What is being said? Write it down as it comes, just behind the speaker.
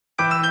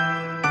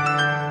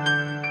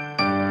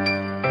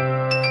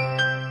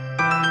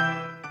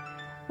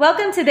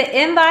Welcome to the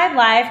InVibe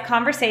Live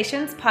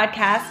Conversations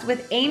podcast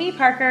with Amy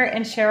Parker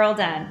and Cheryl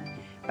Dunn.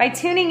 By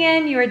tuning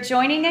in, you are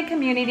joining a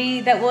community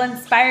that will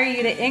inspire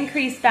you to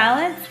increase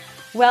balance,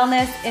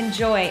 wellness, and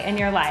joy in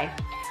your life.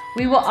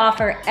 We will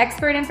offer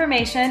expert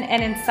information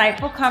and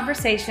insightful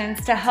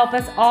conversations to help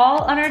us all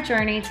on our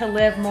journey to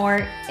live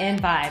more in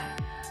vibe.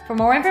 For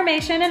more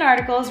information and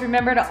articles,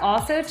 remember to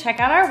also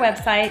check out our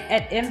website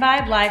at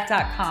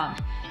invibelife.com.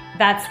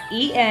 That's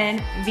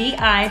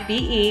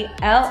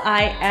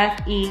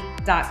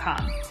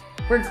ENVIBELIFE.com.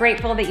 We're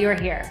grateful that you are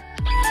here.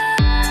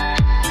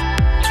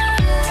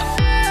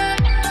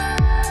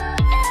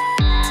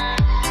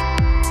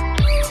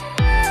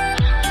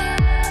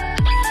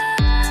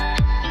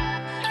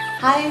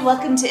 Hi,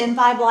 welcome to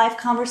InVibe Live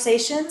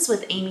Conversations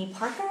with Amy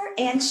Parker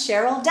and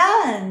Cheryl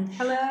Dunn.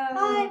 Hello.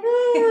 Hi.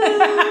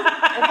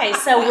 Okay,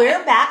 so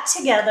we're back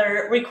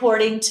together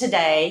recording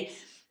today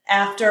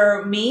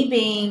after me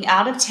being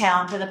out of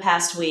town for the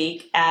past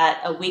week at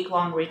a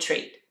week-long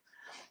retreat.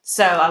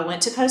 So I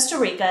went to Costa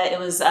Rica. It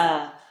was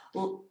a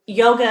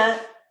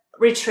yoga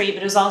retreat,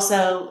 but it was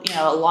also,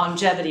 a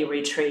longevity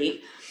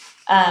retreat.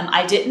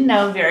 I didn't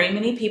know very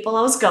many people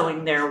I was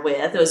going there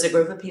with. It was a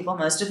group of people,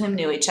 most of whom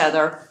knew each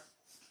other.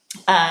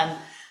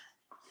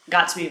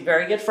 Got to be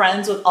very good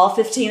friends with all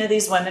 15 of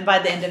these women by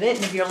the end of it.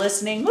 And if you're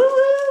listening, woo!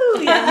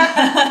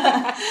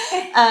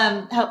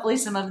 Hopefully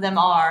some of them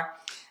are.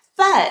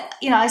 But,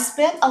 I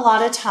spent a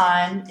lot of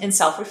time in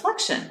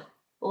self-reflection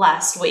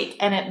last week,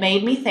 and it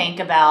made me think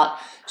about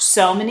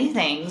so many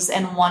things.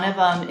 And one of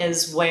them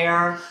is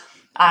where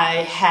I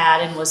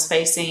had and was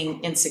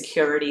facing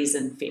insecurities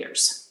and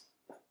fears.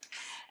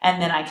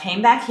 And then I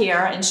came back here,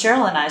 and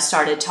Cheryl and I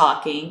started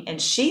talking,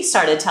 and she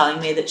started telling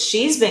me that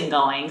she's been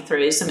going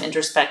through some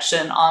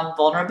introspection on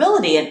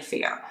vulnerability and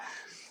fear.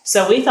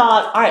 So we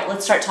thought, all right,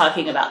 let's start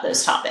talking about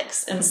those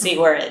topics and see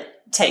where it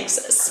takes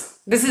us.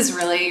 This is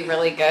really,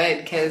 really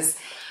good because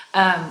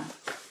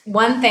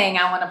one thing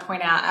I want to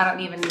point out, I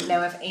don't even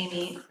know if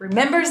Amy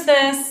remembers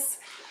this,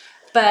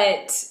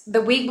 but the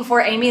week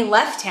before Amy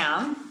left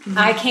town,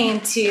 I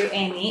came to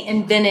Amy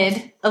and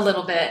vented a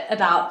little bit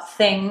about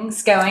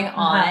things going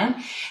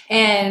on.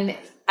 And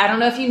I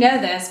don't know if you know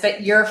this,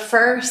 but your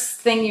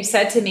first thing you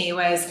said to me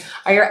was,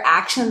 are your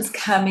actions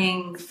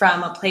coming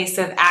from a place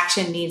of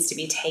action needs to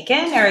be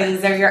taken, or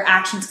is there your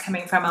actions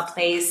coming from a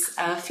place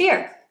of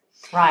fear?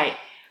 Right.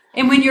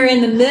 And when you're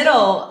in the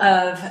middle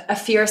of a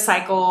fear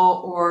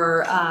cycle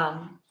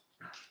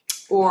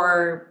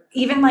or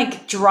even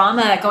like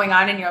drama going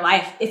on in your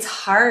life, it's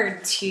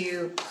hard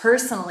to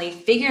personally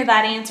figure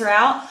that answer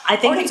out. I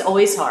think it's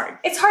always hard.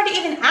 It's hard to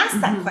even ask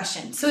that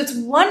question. So it's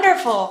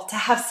wonderful to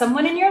have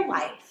someone in your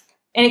life,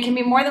 and it can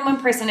be more than one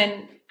person, and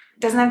it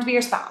doesn't have to be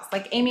your spouse.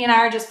 Like Amy and I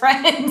are just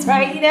friends,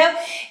 right?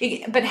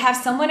 But have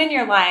someone in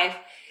your life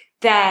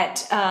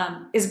that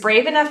is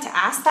brave enough to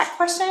ask that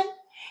question,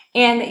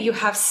 and that you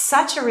have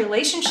such a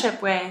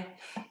relationship with,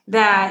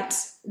 that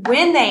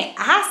when they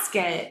ask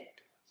it,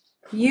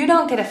 you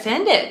don't get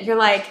offended. You're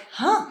like,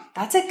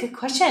 that's a good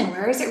question.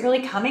 Where is it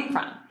really coming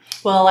from?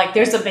 Well,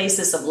 there's a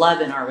basis of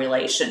love in our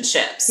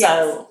relationship.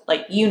 So,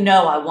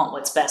 I want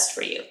what's best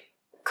for you.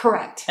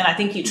 Correct. And I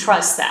think you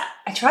trust that.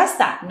 I trust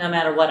that. No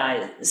matter what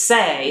I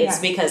say, it's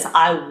because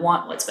I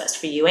want what's best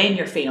for you and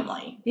your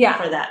family,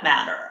 for that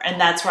matter. And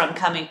that's where I'm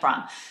coming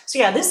from. So,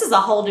 this is a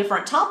whole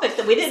different topic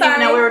that we didn't even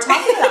know we were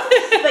talking about.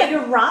 But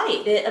you're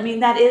right.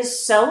 That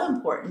is so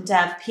important to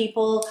have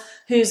people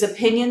whose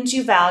opinions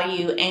you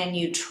value and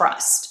you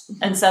trust.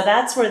 And so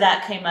that's where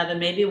that came up, and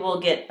maybe we'll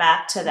get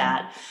back to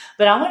that.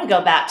 But I want to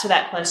go back to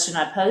that question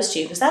I posed to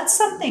you, because that's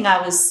something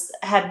I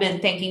had been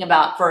thinking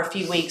about for a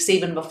few weeks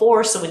even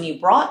before. So when you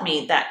brought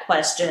me that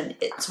question,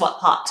 it's what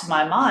popped to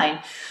my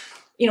mind.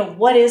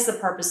 What is the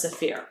purpose of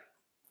fear?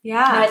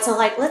 Yeah. Right. So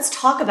let's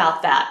talk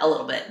about that a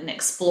little bit and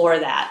explore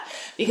that,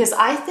 because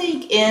I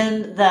think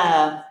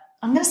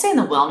I'm going to say in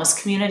the wellness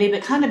community,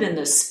 but kind of in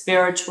the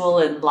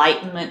spiritual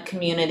enlightenment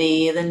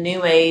community, the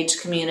new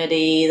age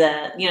community,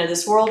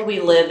 this world we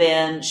live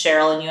in,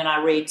 Cheryl, and you and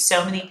I read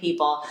so many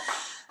people,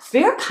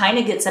 fear kind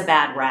of gets a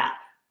bad rap.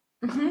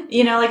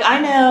 I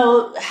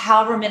know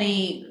however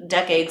many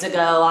decades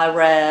ago I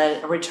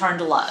read Return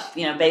to Love,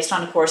 based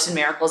on A Course in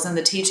Miracles, and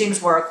the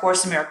teachings were A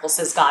Course in Miracles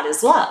says God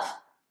is love.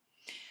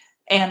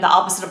 And the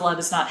opposite of love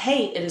is not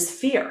hate, it is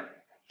fear.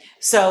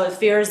 So if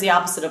fear is the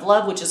opposite of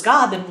love, which is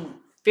God, then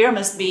fear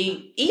must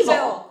be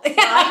evil,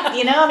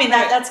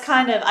 right? That's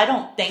kind of, I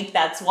don't think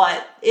that's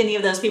what any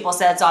of those people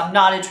said, so I'm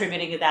not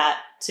attributing that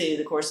to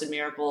the Course in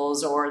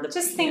Miracles or the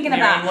just thinking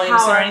about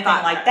Williams how or anything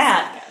like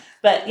that.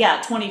 But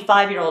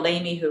 25-year-old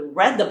Amy, who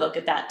read the book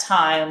at that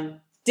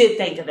time, did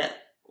think of it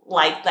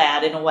like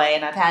that in a way,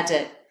 and I've had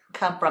to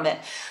come from it.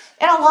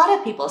 And a lot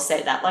of people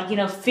say that,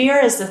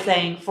 fear is the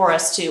thing for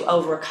us to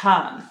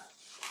overcome.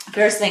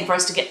 Fear is the thing for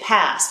us to get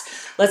past.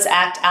 Let's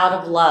act out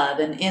of love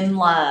and in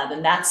love,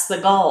 and that's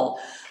the goal.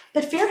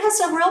 But fear has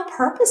a real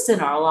purpose in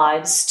our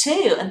lives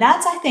too. And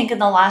that's, I think, in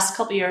the last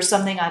couple of years,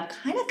 something I've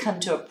kind of come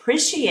to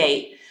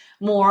appreciate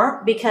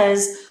more,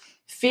 because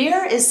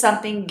fear is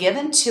something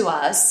given to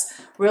us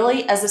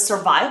really as a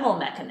survival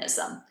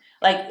mechanism.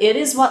 Like, it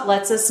is what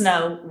lets us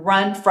know,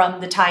 run from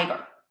the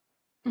tiger.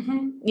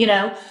 You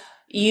know,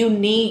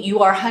 you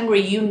are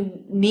hungry,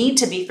 you need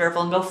to be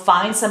fearful and go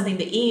find something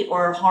to eat,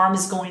 or harm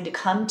is going to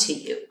come to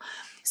you.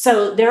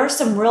 So there are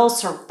some real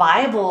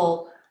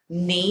survival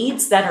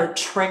needs that are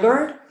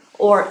triggered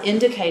or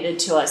indicated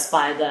to us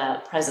by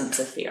the presence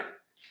of fear.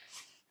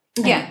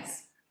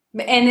 Yes.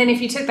 And then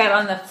if you took that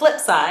on the flip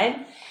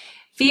side,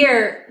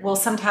 fear will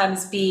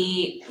sometimes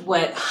be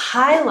what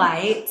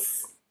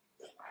highlights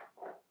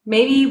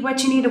maybe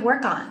what you need to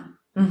work on.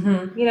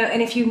 You know,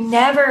 and if you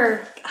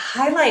never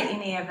highlight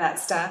any of that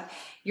stuff,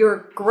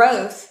 your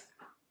growth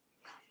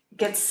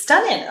gets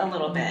stunted a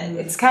little bit.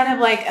 It's kind of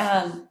like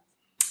a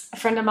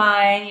friend of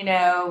mine, you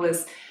know,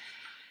 was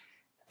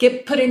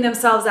putting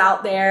themselves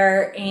out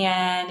there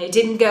and it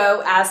didn't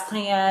go as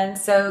planned.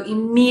 So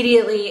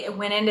immediately it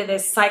went into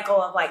this cycle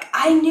of like,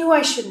 I knew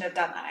I shouldn't have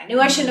done that. I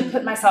knew I shouldn't have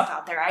put myself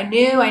out there. I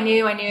knew.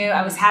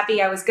 I was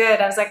happy. I was good.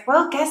 I was like,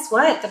 well, guess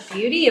what? The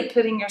beauty of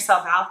putting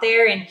yourself out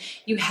there and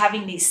you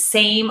having these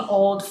same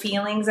old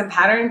feelings and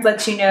patterns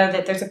lets you know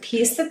that there's a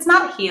piece that's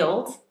not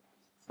healed,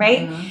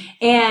 right?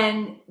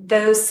 And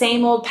those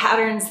same old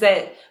patterns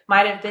that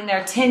might have been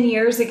there 10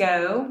 years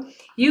ago,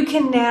 you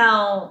can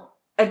now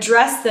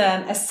address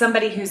them as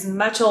somebody who's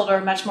much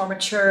older, much more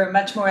mature,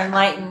 much more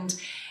enlightened,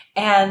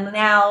 and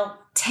now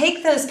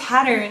take those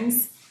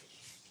patterns,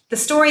 the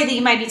story that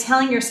you might be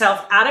telling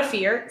yourself out of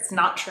fear, it's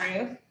not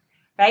true,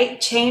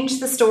 right? Change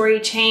the story,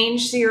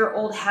 change your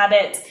old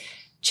habits,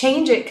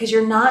 change it because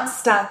you're not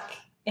stuck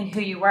in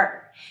who you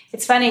were.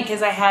 It's funny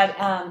because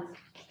I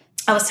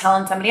was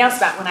telling somebody else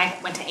about when I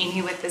went to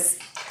Amy with this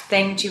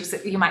thing, she was,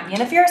 you might be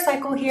in a fear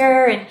cycle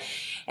here,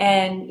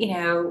 and you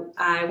know,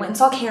 I went and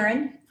saw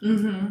Karen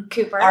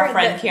Cooper. Our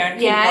friend Karen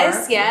Cooper.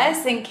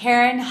 Yes. And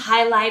Karen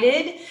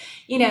highlighted,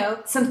 you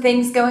know, some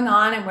things going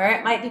on and where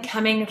it might be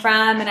coming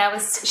from. And I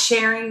was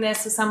sharing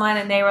this with someone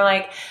and they were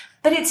like,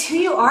 but it's who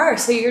you are.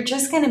 So you're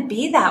just going to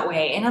be that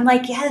way. And I'm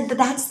like, yeah, but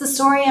that's the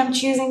story I'm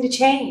choosing to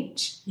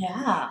change.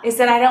 Yeah. Is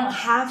that I don't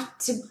have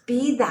to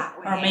be that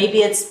way. Or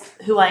maybe it's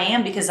who I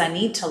am because I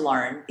need to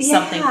learn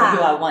something for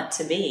who I want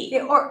to be.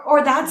 Yeah,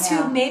 or that's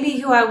maybe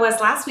who I was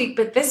last week,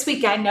 but this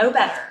week I know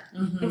better.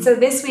 And so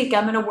this week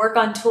I'm going to work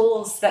on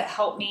tools that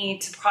help me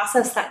to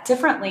process that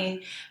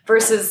differently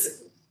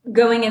versus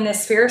going in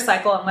this fear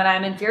cycle. And when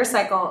I'm in fear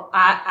cycle,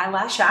 I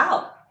lash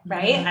out,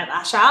 right? I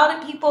lash out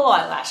at people.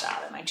 I lash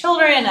out at my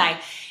children.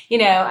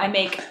 I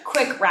make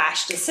quick,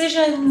 rash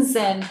decisions.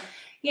 And,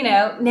 you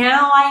know,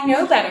 now I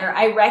know better.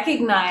 I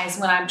recognize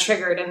when I'm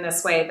triggered in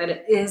this way that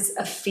it is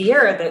a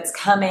fear that's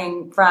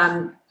coming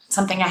from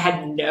something I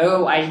had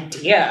no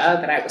idea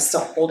that I was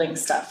still holding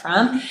stuff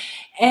from.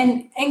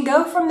 And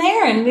go from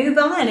there and move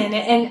on.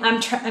 And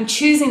I'm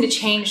choosing to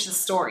change the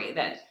story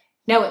that,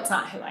 no, it's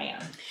not who I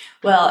am.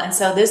 Well, and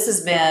so this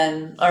has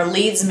been, or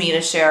leads me to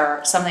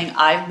share something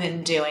I've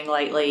been doing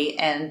lately,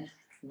 and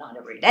not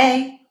every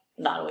day,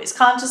 not always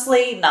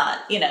consciously, not,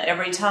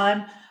 every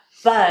time,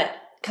 but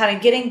kind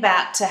of getting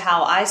back to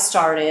how I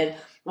started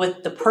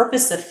with the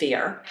purpose of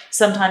fear,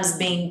 sometimes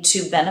being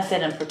to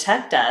benefit and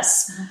protect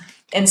us.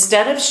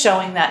 Instead of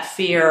showing that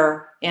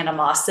fear,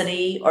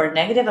 animosity, or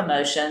negative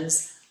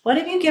emotions, what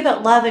if you give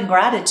it love and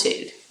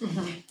gratitude?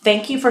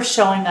 Thank you for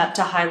showing up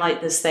to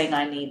highlight this thing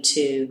I need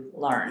to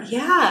learn.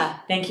 Yeah.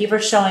 Thank you for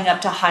showing up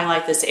to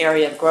highlight this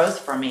area of growth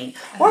for me.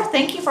 Or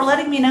thank you for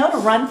letting me know to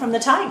run from the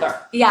tiger.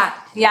 Yeah.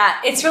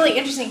 It's really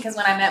interesting because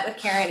when I met with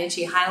Karen and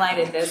she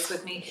highlighted this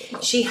with me,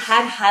 she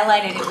had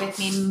highlighted it with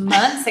me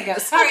months ago.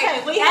 Sorry.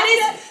 Okay,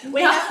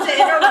 we have to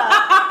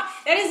interrupt.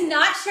 That is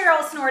not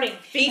Cheryl snorting.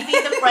 Fifi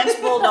the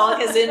French Bulldog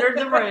has entered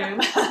the room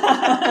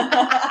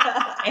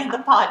and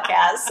the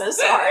podcast, so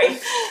sorry.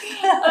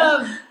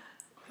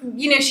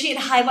 She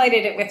had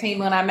highlighted it with me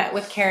when I met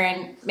with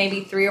Karen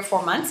maybe 3 or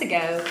 4 months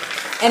ago.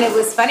 And it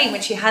was funny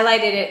when she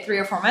highlighted it 3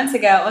 or 4 months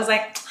ago, I was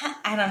like,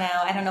 I don't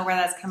know. I don't know where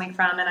that's coming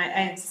from.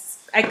 And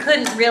I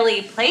couldn't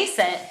really place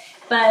it.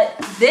 But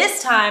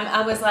this time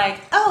I was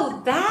like,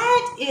 oh,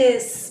 that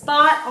is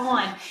spot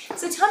on.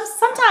 So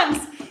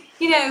sometimes,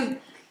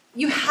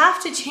 you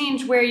have to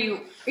change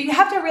you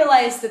have to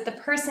realize that the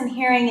person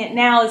hearing it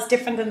now is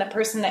different than the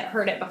person that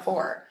heard it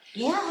before.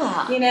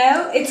 Yeah.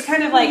 It's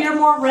kind of like you're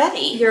more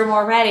ready. You're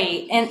more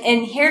ready.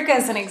 And here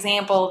goes an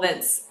example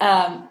that's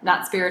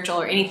not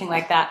spiritual or anything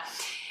like that.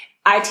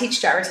 I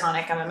teach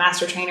gyrotonic. I'm a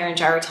master trainer in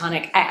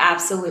gyrotonic. I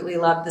absolutely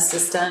love the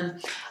system.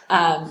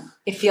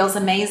 It feels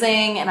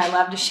amazing, and I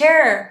love to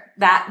share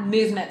that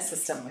movement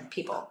system with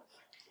people.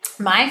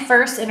 My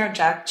first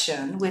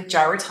introduction with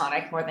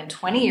gyrotonic more than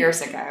 20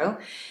 years ago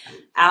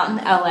out in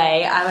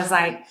LA, I was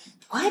like,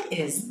 what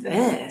is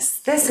this?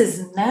 This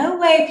is no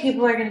way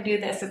people are going to do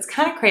this. It's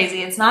kind of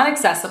crazy. It's not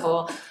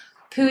accessible.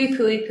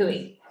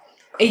 Pooey.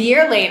 A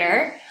year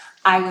later,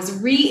 I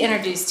was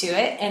reintroduced to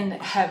it and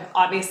have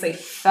obviously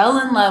fell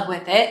in love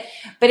with it.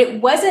 But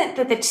it wasn't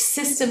that the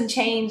system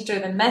changed or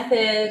the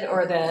method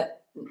or the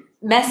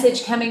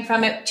message coming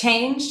from it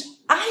changed.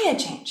 I had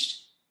changed.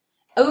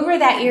 Over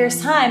that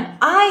year's time,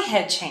 I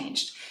had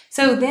changed.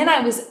 So then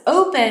I was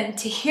open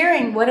to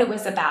hearing what it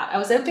was about. I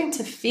was open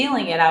to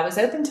feeling it. I was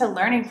open to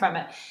learning from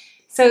it.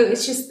 So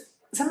it's just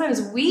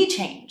sometimes we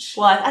change.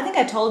 Well, I think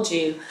I told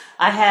you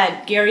I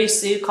had Gary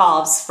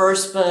Sukov's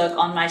first book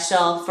on my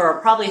shelf for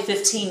probably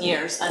 15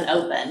 years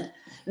unopened.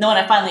 And then when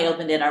I finally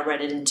opened it, I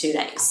read it in 2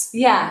 days.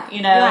 Yeah.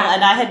 And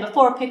I had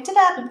before picked it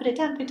up and put it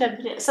down, picked it up,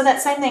 put it. So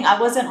that same thing, I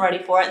wasn't ready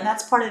for it. And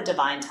that's part of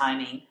divine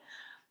timing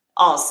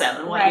also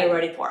and what you're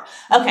ready for.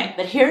 Okay,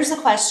 but here's the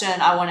question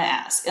I want to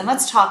ask. And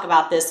let's talk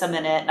about this a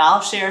minute. And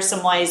I'll share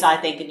some ways I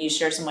think and you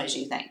share some ways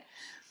you think.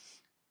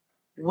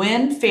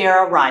 When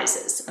fear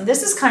arises, and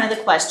this is kind of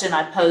the question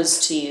I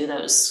posed to you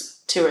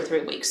those 2 or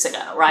 3 weeks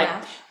ago, right?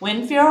 Yeah.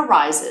 When fear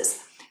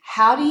arises,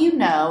 how do you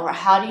know or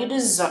how do you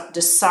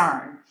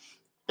discern?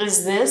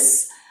 Is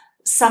this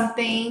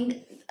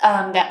something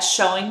that's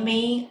showing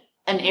me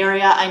an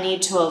area I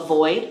need to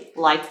avoid,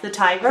 like the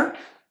tiger?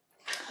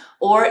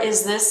 Or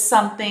is this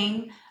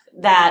something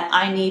that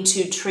I need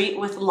to treat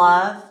with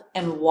love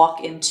and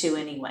walk into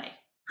anyway?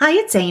 Hi,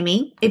 it's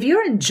Amy. If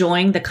you're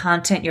enjoying the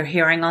content you're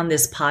hearing on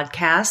this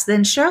podcast,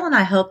 then Cheryl and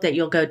I hope that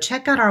you'll go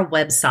check out our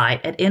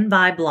website at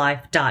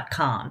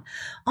invibelife.com.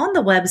 On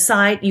the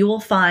website, you will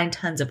find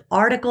tons of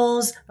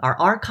articles, our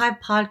archive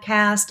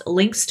podcast,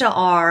 links to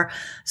our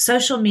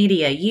social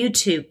media,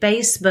 YouTube,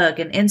 Facebook,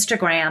 and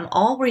Instagram,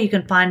 all where you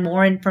can find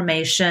more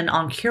information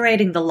on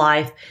curating the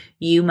life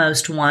you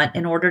most want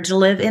in order to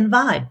live in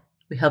Vibe.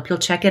 We hope you'll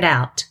check it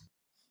out.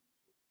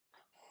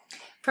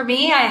 For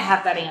me, I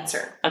have that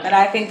answer, but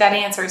I think that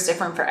answer is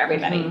different for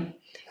everybody. Mm-hmm.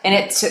 And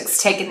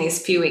it's taken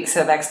these few weeks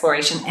of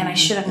exploration, and I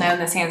should have known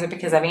this answer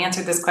because I've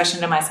answered this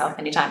question to myself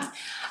many times.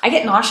 I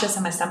get nauseous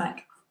in my stomach.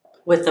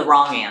 With the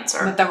wrong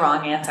answer. With the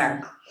wrong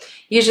answer.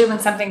 Usually when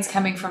something's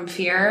coming from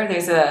fear,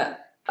 there's a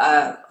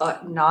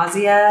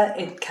nausea.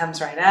 It comes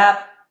right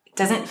up. It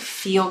doesn't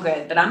feel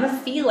good, but I'm a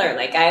feeler.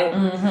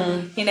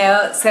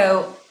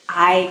 So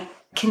I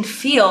can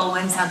feel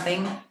when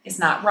something is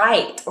not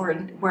right or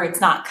where it's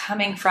not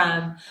coming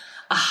from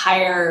a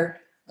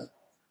higher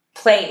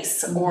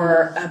place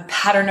or a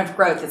pattern of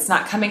growth. It's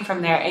not coming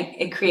from there.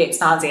 It creates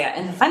nausea.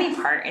 And the funny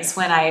part is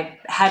when I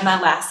had my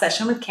last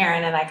session with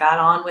Karen and I got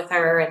on with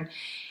her and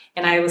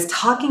I was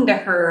talking to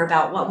her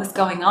about what was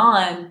going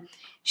on,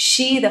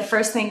 the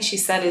first thing she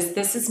said is,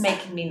 "This is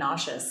making me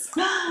nauseous."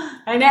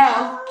 I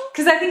know.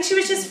 Because I think she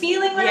was just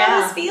feeling what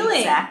I was feeling.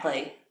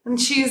 Exactly. And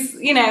she's,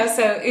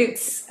 so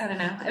it's, I don't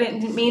know. I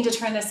didn't mean to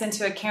turn this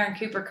into a Karen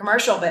Cooper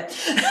commercial, but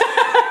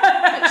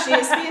she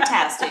is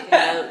fantastic.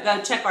 Go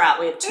check her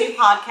out. We have 2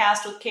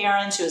 podcasts with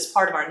Karen. She was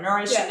part of our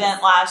Nourish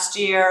event last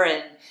year,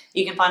 and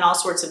you can find all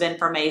sorts of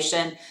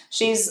information.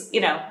 She's,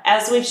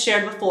 as we've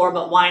shared before,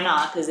 but why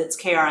not? Because it's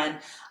Karen.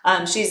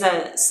 She's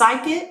a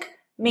psychic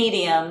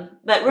medium,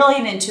 but really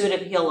an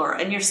intuitive healer.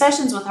 And your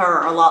sessions with her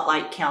are a lot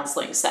like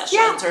counseling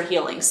sessions or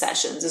healing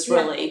sessions is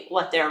really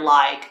what they're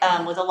like,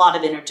 with a lot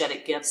of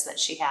energetic gifts that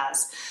she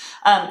has.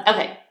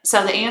 Okay,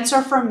 so the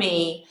answer for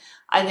me,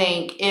 I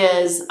think,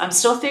 is I'm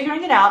still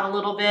figuring it out a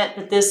little bit,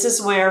 but this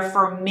is where,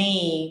 for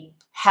me,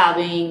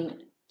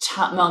 having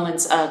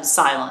moments of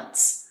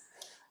silence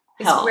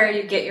help. It's where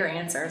you get your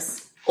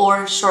answers.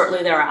 Or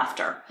shortly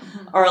thereafter.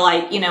 Mm-hmm. Or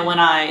when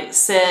I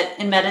sit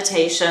in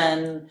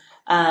meditation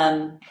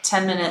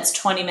 10 minutes,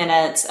 20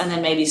 minutes, and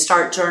then maybe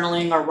start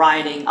journaling or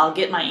writing, I'll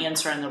get my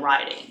answer in the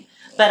writing.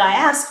 But I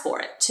ask for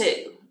it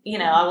too.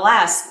 I will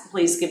ask,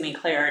 please give me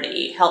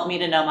clarity. Help me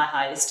to know my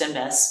highest and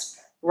best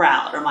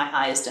route or my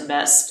highest and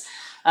best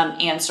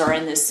answer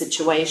in this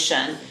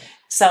situation.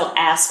 So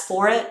ask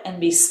for it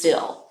and be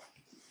still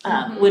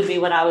would be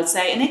what I would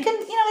say. And it can,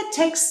 it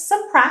takes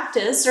some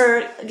practice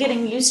or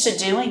getting used to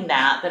doing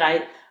that. But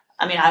I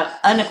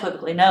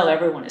unequivocally know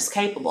everyone is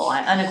capable.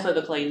 I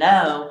unequivocally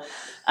know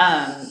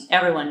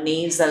everyone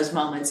needs those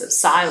moments of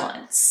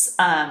silence.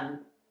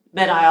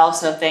 But I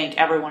also think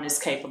everyone is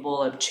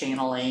capable of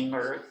channeling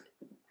or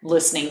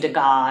listening to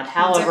God,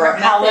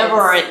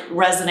 however it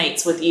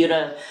resonates with you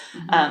to,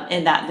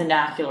 in that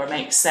vernacular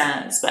makes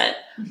sense. But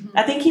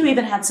I think you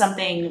even had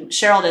something,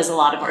 Cheryl does a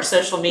lot of our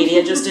social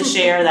media just to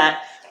share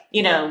that,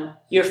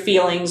 your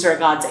feelings are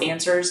God's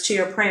answers to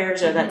your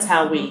prayers, or that's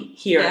how we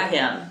hear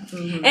Him.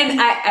 Mm-hmm.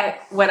 And I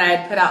what I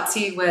had put out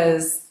to you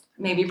was,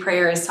 maybe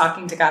prayer is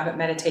talking to God, but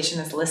meditation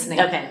is listening.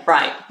 Okay,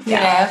 right.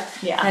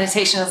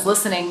 Meditation is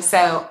listening.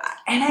 So,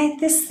 and I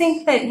just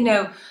think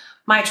that,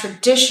 my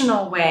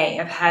traditional way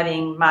of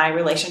having my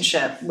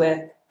relationship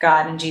with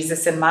God and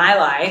Jesus in my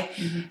life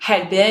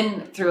had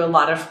been through a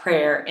lot of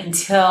prayer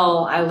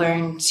until I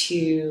learned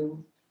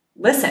to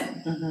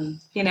listen,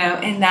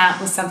 and that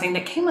was something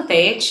that came with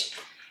age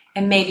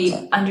and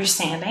maybe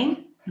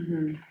understanding,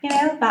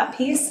 about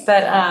peace.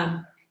 But,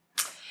 And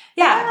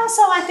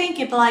also I think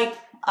if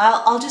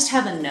I'll just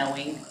have a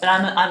knowing, but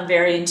I'm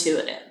very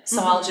intuitive.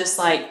 So I'll just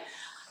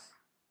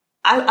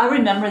I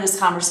remember this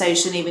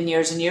conversation even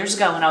years and years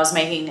ago when I was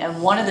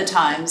and one of the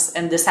times,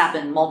 and this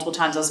happened multiple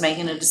times, I was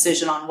making a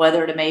decision on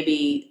whether to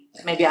maybe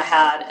I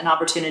had an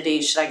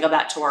opportunity, should I go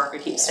back to work or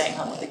keep staying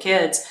home with the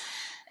kids?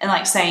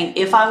 And saying,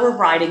 if I were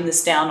writing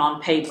this down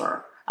on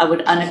paper, I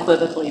would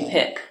unequivocally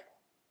pick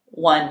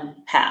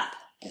one path.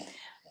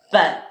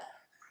 But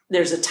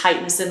there's a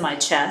tightness in my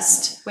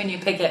chest when you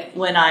pick it.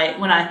 When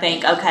I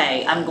think,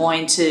 okay, I'm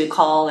going to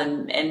call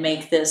and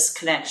make this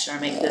connection or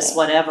make this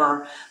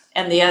whatever.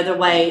 And the other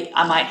way,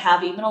 I might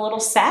have even a little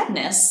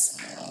sadness,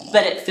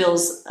 but it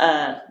feels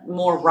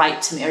more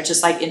right to me, or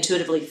just like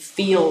intuitively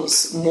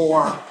feels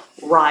more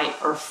right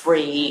or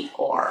free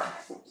or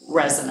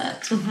resonant.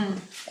 Mm-hmm.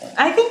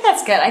 I think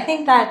that's good. I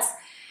think that's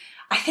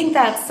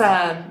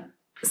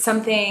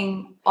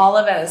something all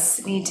of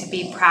us need to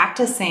be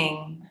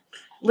practicing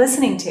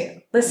listening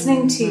to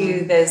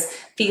those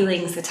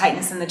feelings, the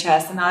tightness in the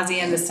chest, the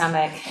nausea in the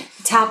stomach,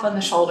 the tap on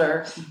the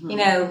shoulder,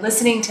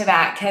 listening to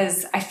that,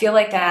 because I feel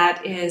like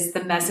that is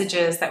the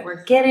messages that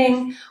we're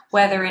getting,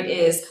 whether it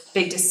is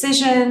big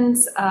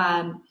decisions,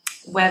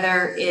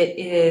 whether it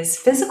is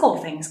physical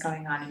things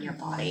going on in your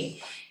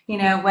body,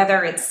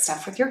 whether it's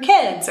stuff with your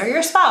kids or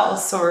your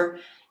spouse or,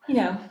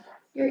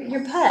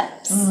 your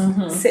pets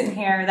sitting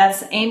here.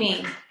 That's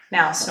Amy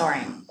now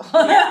snoring.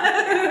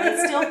 Yeah,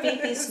 it's still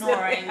Fifi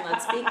snoring.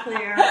 Let's be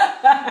clear.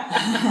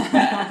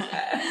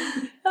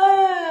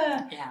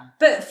 Yeah.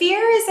 But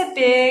fear is a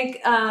big,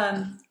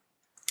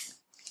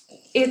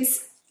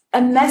 it's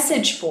a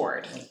message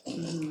board.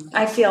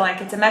 I feel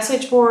like it's a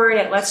message board.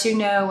 It lets you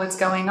know what's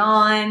going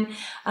on.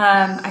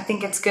 I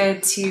think it's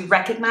good to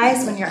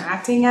recognize when you're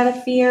acting out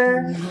of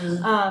fear.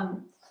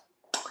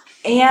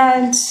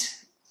 And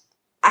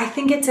I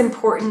think it's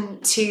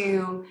important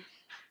to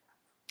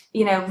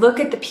look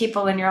at the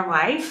people in your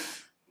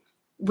life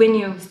when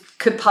you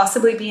could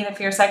possibly be in a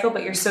fear cycle,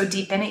 but you're so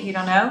deep in it, you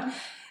don't know.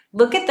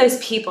 Look at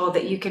those people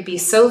that you could be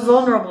so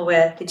vulnerable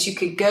with that you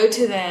could go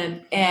to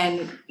them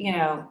and,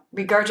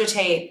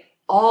 regurgitate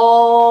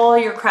all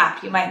your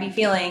crap you might be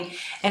feeling,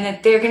 and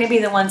that they're going to be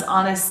the ones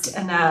honest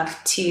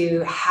enough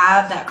to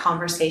have that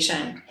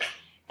conversation.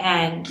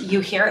 And you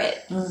hear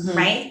it,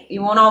 right?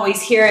 You won't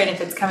always hear it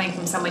if it's coming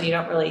from someone you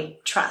don't really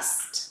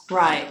trust.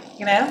 Right.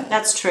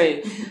 That's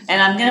true.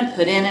 And I'm going to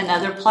put in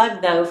another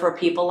plug, though, for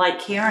people like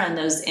Karen.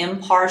 Those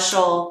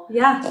impartial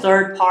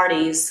third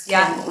parties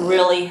can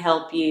really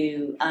help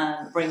you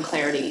bring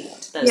clarity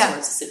to those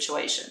sorts of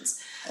situations.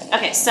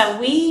 Okay, so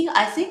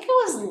I think it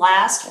was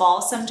last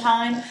fall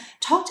sometime,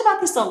 talked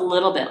about this a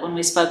little bit when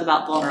we spoke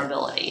about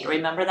vulnerability.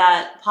 Remember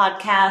that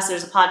podcast?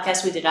 There's a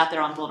podcast we did out there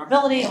on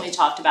vulnerability, and we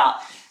talked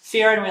about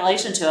fear in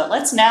relation to it.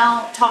 Let's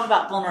now talk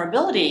about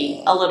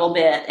vulnerability a little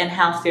bit and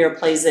how fear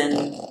plays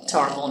into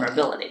our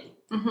vulnerability.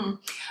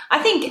 I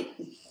think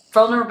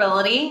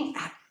vulnerability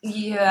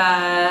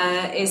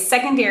is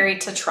secondary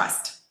to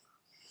trust,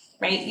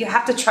 right? You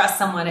have to trust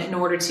someone in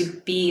order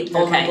to be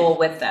vulnerable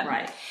with them.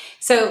 Right.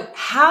 So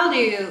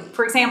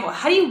for example,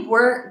 how do you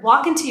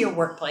walk into your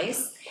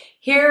workplace?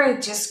 Here are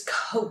just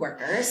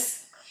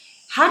coworkers.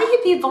 How do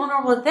you be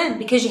vulnerable with them?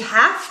 Because you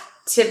have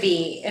to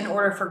be in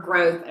order for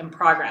growth and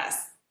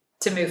progress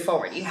to move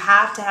forward. You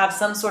have to have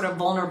some sort of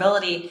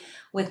vulnerability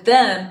with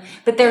them,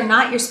 but they're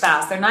not your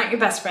spouse. They're not your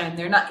best friend.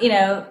 They're not,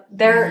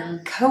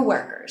 they're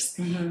coworkers.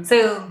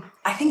 So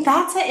I think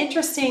that's an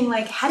interesting,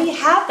 how do you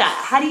have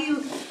that? How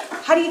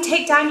do you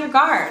take down your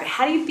guard?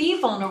 How do you be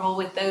vulnerable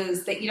with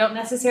those that you don't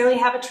necessarily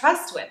have a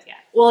trust with yet?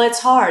 Well, it's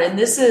hard. And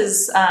this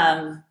is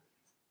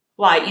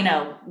why,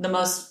 the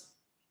most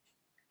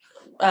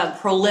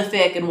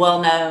prolific and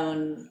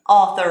well-known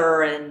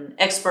author and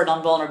expert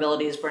on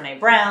vulnerability is Brené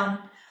Brown.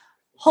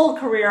 Whole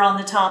career on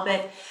the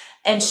topic.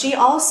 And she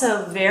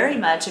also very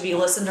much, if you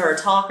listen to her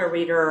talk or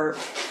read her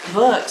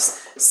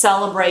books,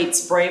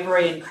 celebrates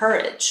bravery and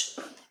courage.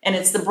 And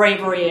it's the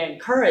bravery and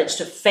courage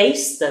to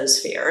face those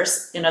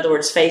fears. In other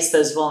words, face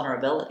those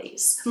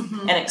vulnerabilities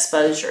and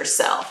expose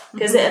yourself.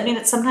 Because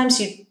sometimes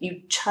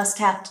you just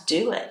have to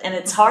do it. And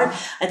it's hard.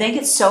 I think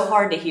it's so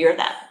hard to hear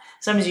that.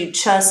 Sometimes you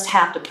just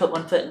have to put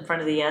one foot in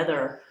front of the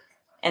other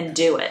and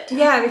do it.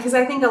 Yeah, because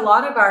I think a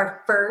lot of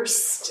our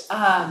first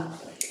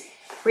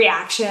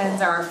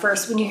reactions are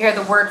first, when you hear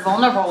the word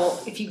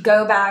vulnerable, if you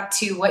go back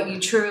to what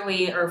you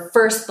truly or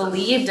first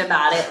believed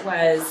about it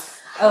was,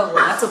 oh,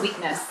 well, that's a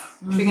weakness.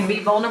 If you're going to be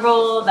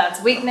vulnerable,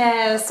 that's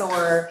weakness,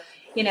 or,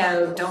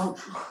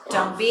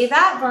 don't be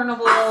that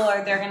vulnerable,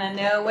 or they're going to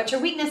know what your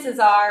weaknesses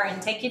are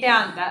and take you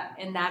down.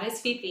 That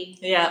is Fifi.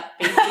 Yeah,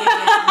 Fifi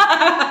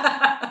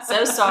again.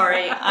 So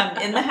sorry. I'm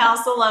in the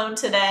house alone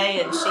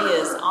today, and she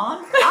is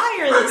on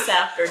fire this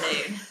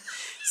afternoon.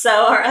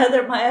 So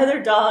my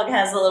other dog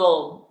has a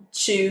little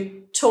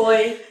chew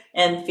toy,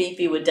 and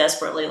Fifi would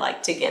desperately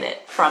like to get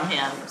it from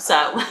him.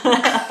 So,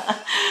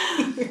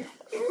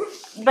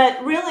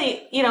 but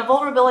really,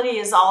 vulnerability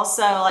is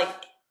also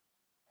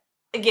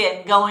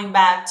again, going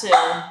back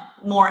to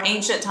more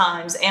ancient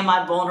times, am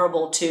I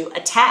vulnerable to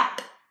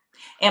attack?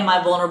 Am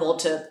I vulnerable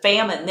to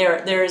famine?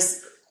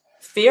 There's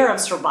fear of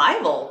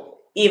survival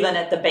even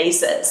at the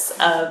basis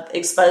of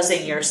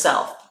exposing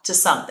yourself to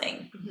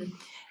something.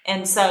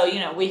 And so,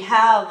 we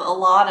have a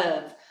lot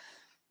of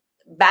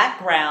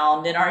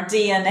background in our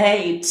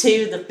DNA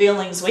to the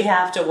feelings we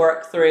have to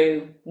work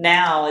through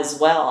now as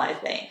well, I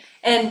think.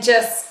 And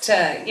just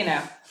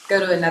to, go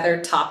to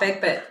another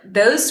topic, but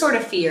those sort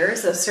of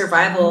fears of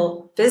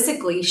survival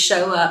physically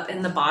show up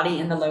in the body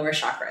in the lower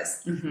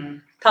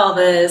chakras.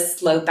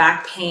 Pelvis, low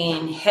back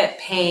pain, hip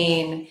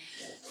pain,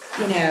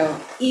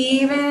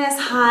 even as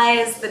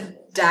high as the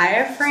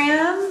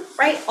diaphragm,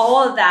 right?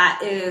 All of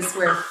that is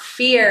where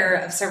fear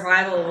of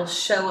survival will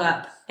show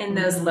up in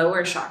those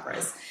lower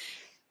chakras.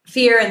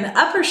 Fear in the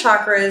upper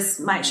chakras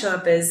might show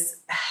up as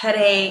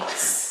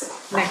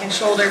headaches, neck and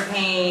shoulder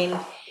pain,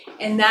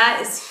 and that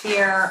is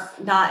fear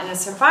not in a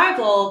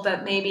survival,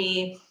 but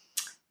maybe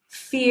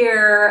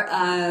fear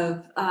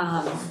of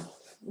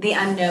the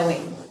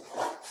unknowing,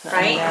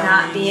 right?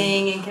 Not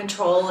being in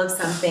control of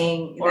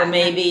something. Or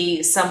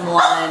maybe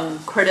someone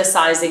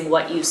criticizing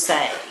what you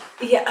say.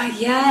 Yeah.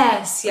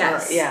 Yes.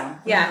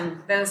 Or,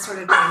 Those sort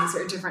of things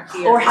are different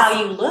fears. Or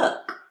how you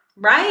look.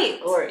 Right.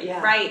 Or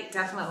Right.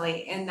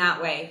 Definitely in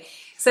that way.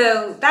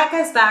 So that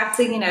goes back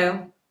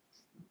to,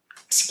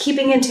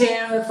 keeping in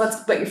tune with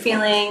what you're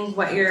feeling,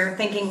 what you're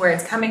thinking, where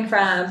it's coming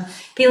from,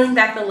 peeling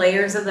back the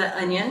layers of the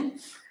onion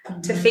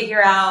to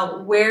figure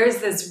out where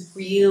is this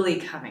really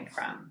coming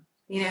from.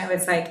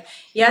 It's like,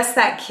 yes,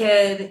 that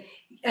kid,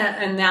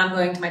 and now I'm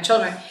going to my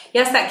children.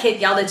 Yes, that kid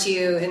yelled at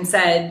you and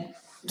said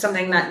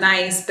something not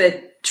nice,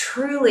 but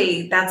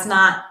truly that's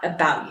not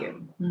about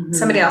you.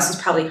 Somebody else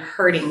was probably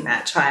hurting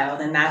that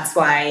child, and that's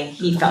why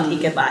he felt he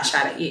could lash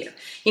out at you.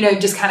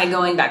 Just kind of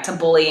going back to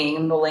bullying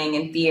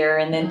and fear,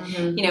 and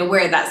then,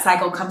 where that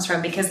cycle comes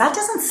from, because that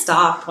doesn't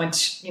stop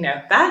once,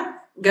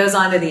 that goes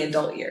on to the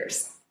adult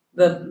years,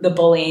 the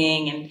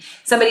bullying and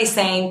somebody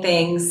saying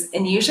things,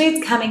 and usually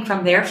it's coming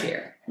from their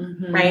fear,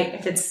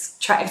 right?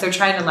 If they're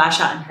trying to lash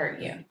out and hurt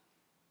you,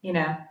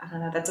 I don't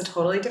know, that's a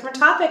totally different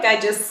topic. I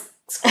just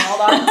scrolled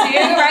on to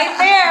right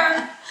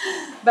there.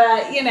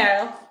 But,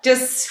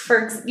 just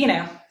for,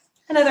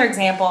 another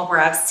example where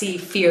I see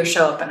fear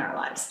show up in our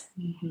lives,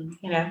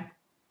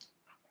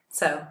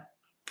 So.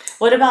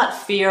 What about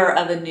fear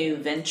of a new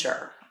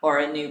venture or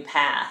a new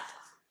path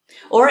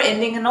or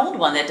ending an old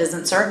one that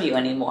doesn't serve you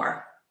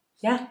anymore?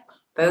 Yeah,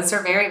 those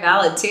are very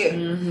valid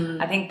too.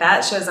 I think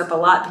that shows up a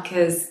lot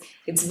because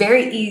it's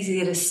very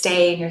easy to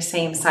stay in your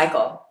same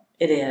cycle.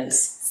 It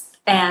is.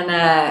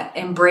 And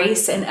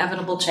embrace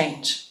inevitable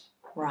change.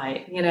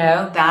 Right.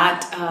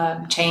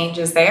 That change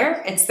is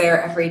there. It's there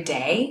every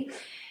day.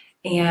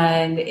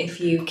 And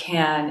if you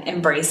can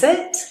embrace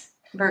it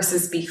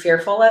versus be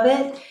fearful of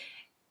it,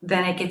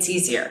 then it gets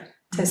easier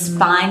to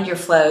find your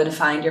flow, to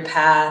find your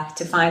path,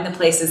 to find the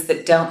places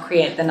that don't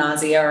create the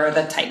nausea or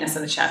the tightness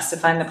in the chest, to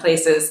find the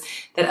places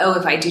that,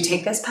 if I do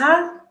take this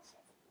path,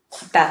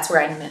 that's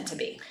where I'm meant to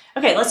be.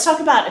 Okay, let's talk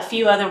about a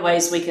few other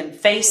ways we can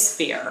face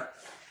fear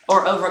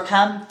or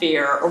overcome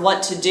fear, or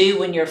what to do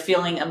when you're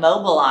feeling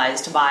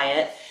immobilized by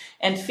it.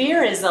 And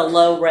fear is a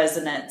low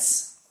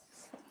resonance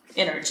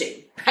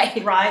energy,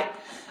 right?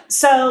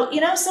 So,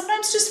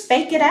 sometimes just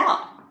fake it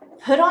out.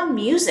 Put on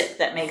music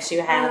that makes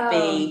you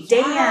happy.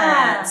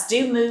 Dance,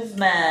 do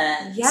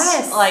movements.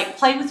 Yes. Like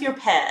play with your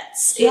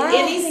pets. Yes.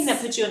 Anything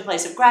that puts you in a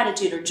place of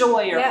gratitude or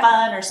joy or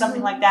fun or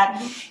something like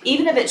that.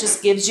 Even if it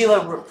just gives you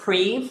a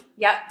reprieve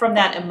from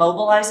that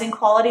immobilizing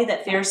quality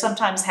that fear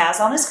sometimes has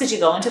on us, because you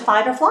go into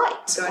fight or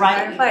flight.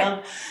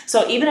 Right?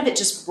 So even if it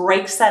just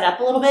breaks that up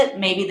a little bit,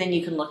 maybe then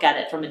you can look at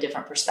it from a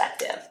different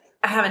perspective.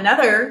 I have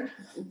another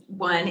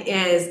one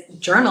is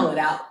journal it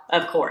out.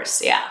 Of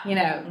course, yeah.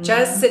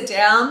 Just sit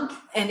down,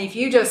 and if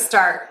you just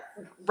start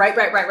write,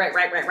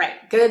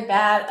 good,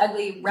 bad,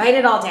 ugly, write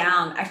it all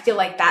down. I feel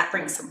like that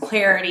brings some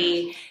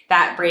clarity.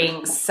 That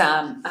brings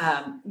some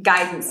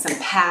guidance, some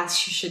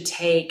paths you should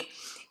take.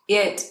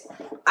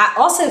 I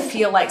also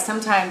feel like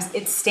sometimes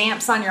it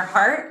stamps on your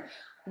heart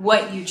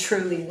what you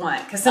truly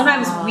want, because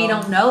sometimes we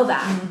don't know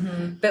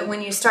that. But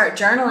when you start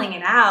journaling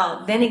it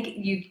out, then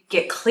you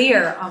get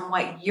clear on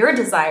what your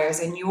desires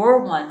and your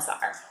wants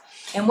are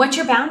and what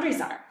your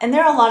boundaries are. And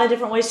there are a lot of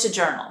different ways to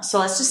journal. So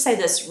let's just say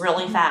this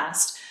really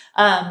fast.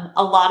 A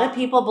lot of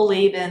people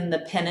believe in the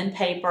pen and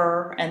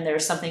paper, and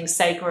there's something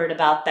sacred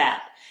about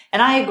that.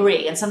 And I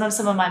agree. And sometimes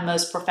some of my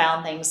most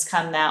profound things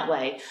come that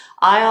way.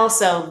 I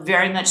also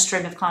very much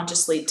stream of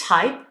consciously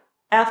type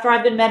after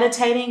I've been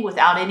meditating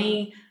without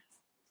any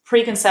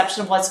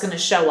preconception of what's going to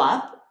show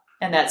up,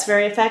 and that's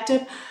very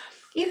effective.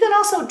 You can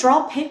also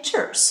draw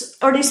pictures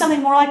or do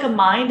something more like a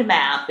mind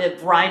map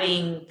if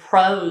writing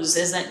prose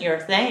isn't your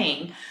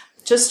thing.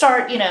 Just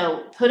start,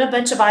 put a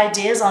bunch of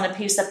ideas on a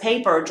piece of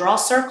paper, draw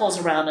circles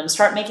around them,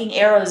 start making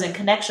arrows and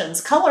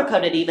connections, color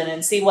code it even,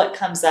 and see what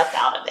comes up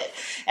out of it.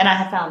 And I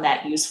have found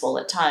that useful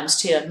at times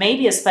too.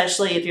 Maybe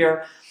especially if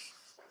you're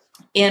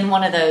in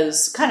one of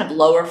those kind of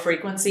lower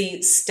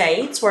frequency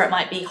states where it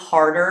might be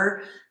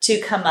harder to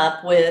come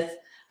up with,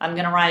 I'm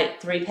going to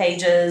write 3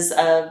 pages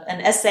of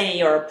an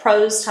essay or a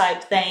prose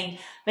type thing.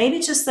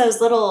 Maybe just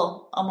those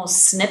little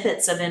almost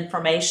snippets of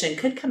information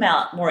could come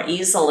out more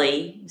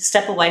easily.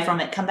 Step away from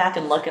it, come back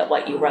and look at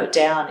what you wrote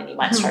down, and you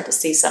might start to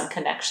see some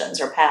connections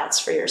or paths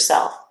for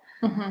yourself.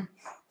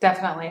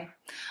 Definitely.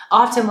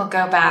 Often we'll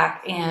go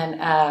back,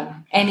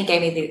 and Amy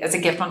gave me as a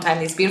gift one time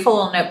these beautiful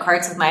little note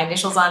cards with my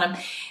initials on them.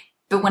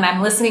 But when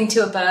I'm listening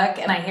to a book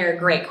and I hear a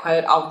great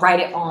quote, I'll write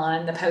it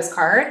on the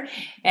postcard.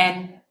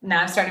 And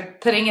now I've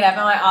started putting it up in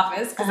my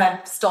office because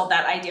I've stole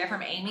that idea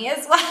from Amy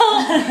as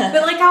well.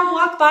 But like I'll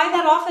walk by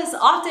that office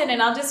often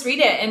and I'll just read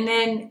it. And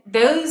then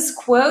those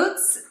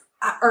quotes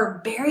are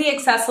very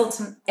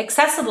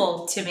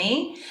accessible to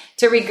me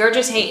to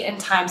regurgitate in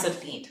times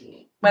of need.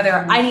 Whether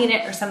I need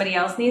it or somebody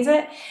else needs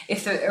it,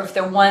 if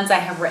they're ones I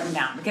have written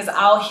down. Because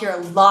I'll hear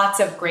lots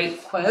of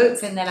great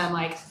quotes and then I'm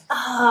like,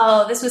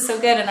 oh, this was so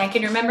good. And I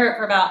can remember it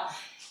for about,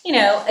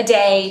 a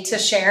day to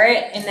share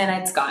it and then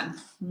it's gone.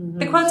 Mm-hmm.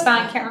 The quote's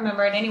gone, can't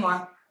remember it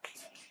anymore.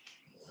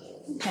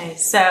 Okay,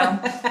 so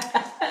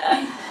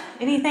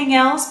anything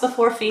else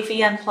before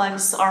Fifi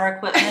unplugs our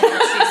equipment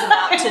that she's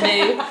about to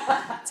do?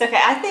 It's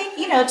okay. I think,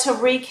 to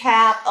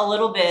recap a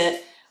little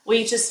bit,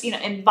 we just,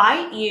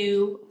 invite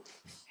you.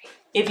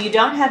 If you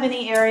don't have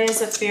any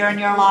areas of fear in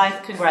your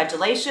life,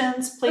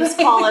 congratulations. Please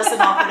call us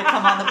and offer to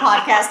come on the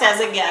podcast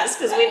as a guest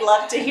because we'd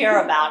love to hear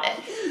about it.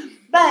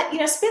 But,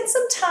 spend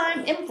some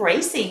time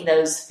embracing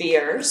those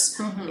fears,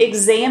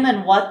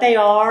 examine what they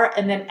are,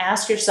 and then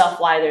ask yourself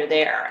why they're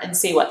there and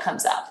see what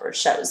comes up or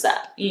shows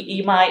up.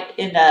 You might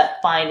end up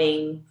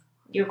finding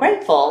you're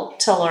grateful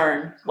to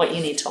learn what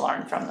you need to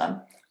learn from them.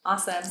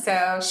 Awesome.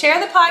 So share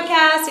the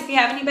podcast if you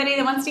have anybody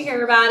that wants to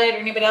hear about it or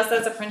anybody else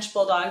that's a French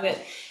Bulldog that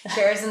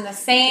shares in the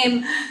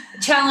same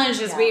challenge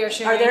as we are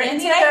sharing. Are there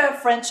any other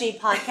Frenchy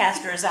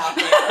podcasters out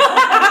there?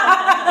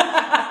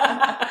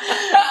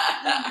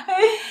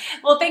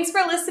 Well, thanks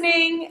for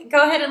listening.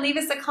 Go ahead and leave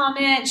us a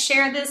comment.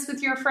 Share this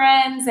with your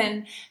friends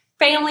and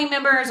family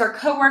members or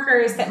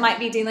coworkers that might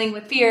be dealing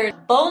with fear,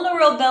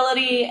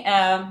 vulnerability,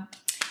 and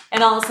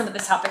all some of the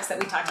topics that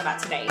we talked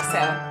about today.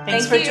 So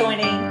thanks for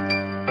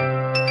joining.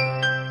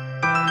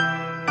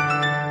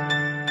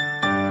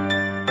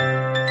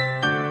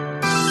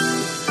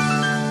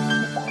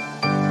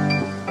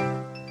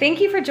 Thank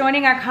you for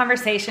joining our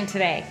conversation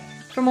today.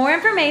 For more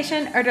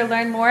information or to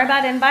learn more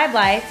about InVibe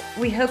Life,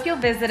 we hope you'll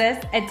visit us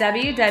at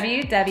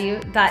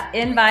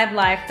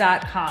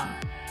www.invibelife.com.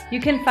 You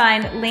can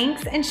find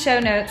links and show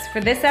notes for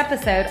this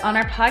episode on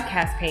our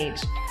podcast page.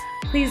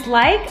 Please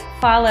like,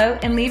 follow,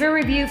 and leave a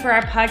review for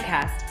our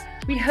podcast.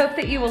 We hope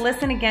that you will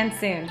listen again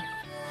soon.